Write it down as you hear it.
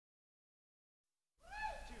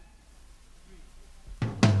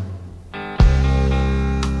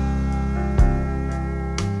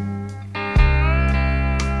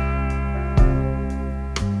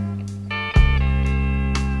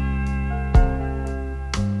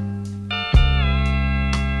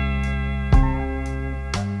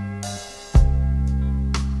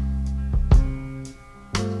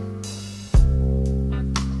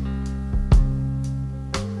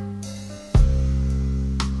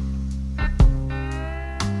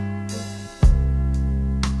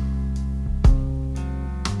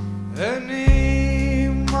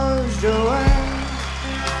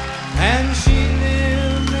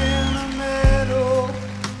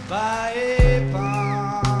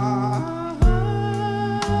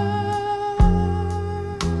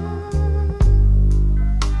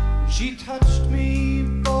She touched me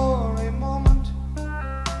for a moment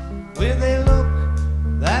with a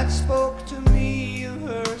look that spoke to me of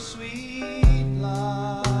her sweet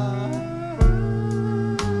love.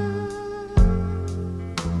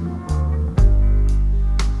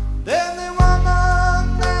 Then the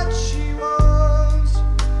woman that she was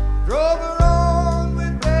drove her on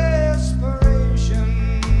with desperation,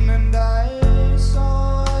 and I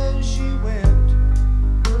saw as she went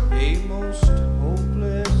a most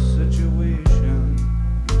hopeless situation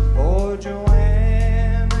for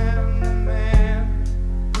Joanne and the man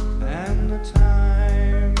and the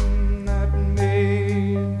time that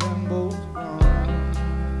made them both wrong.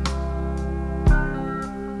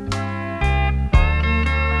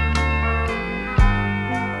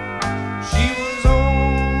 She was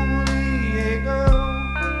only a girl,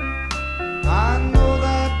 I know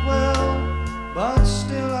that well, but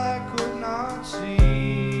still I could not see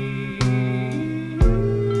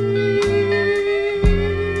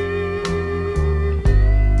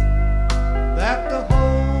that the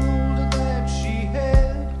hold that she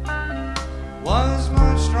had was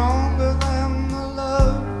much stronger than the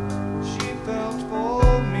love she felt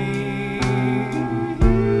for me.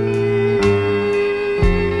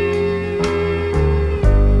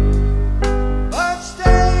 But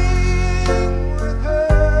staying with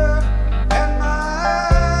her and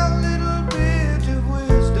my little bit of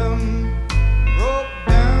wisdom broke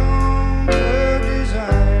down her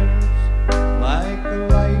desires like a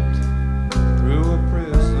light through a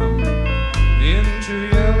prism into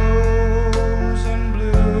yellows and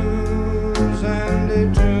blues, and a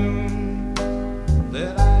tune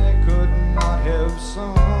that I could not have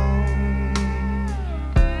sung.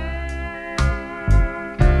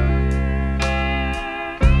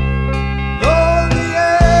 Though the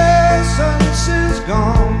essence is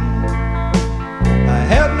gone, I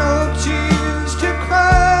have no tears to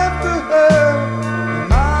cry for her, and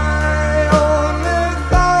my only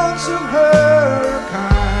thoughts of her are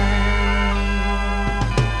kind.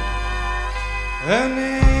 Her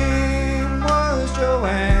name was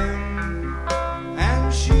Joanne,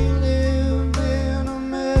 and she lived in a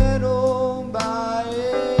meadow by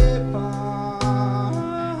a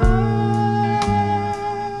pond.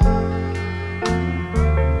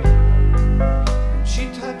 And she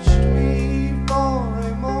touched me for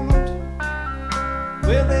a moment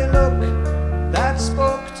with a look that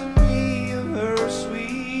spoke to me of her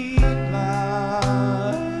sweet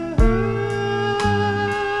love.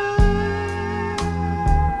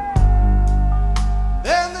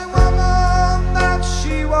 Then the woman that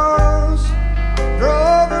she was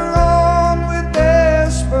drove her on with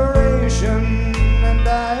desperation, and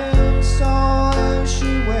I saw as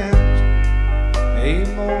she went a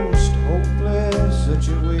most hopeless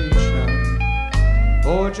situation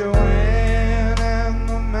for Joanne and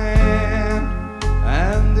the man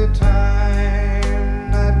and the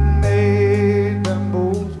time that made them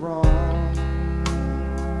both wrong.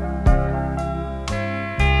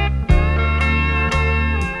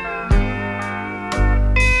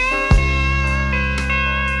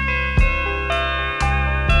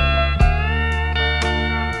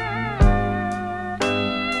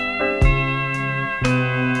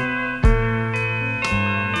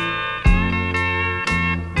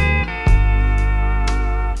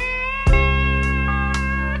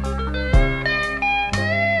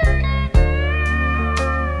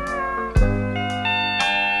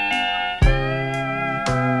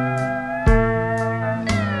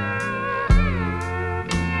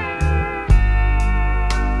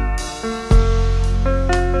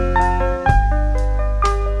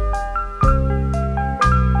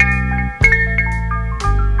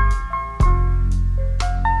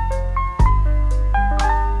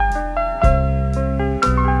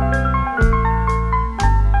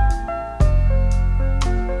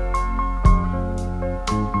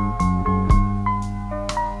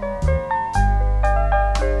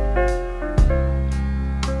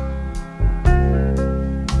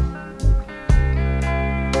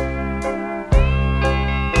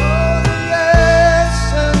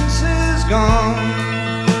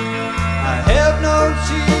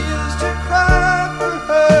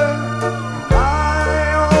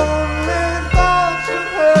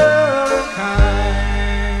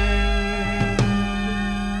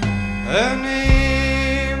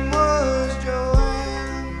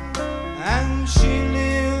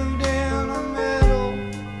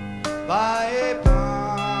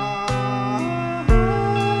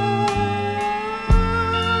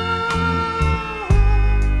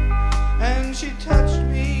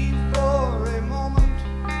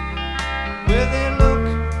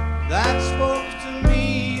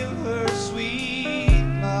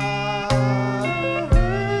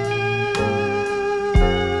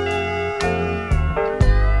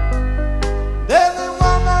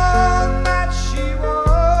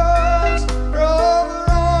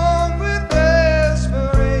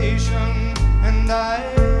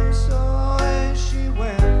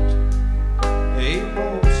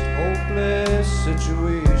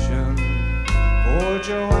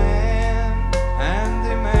 Joanne.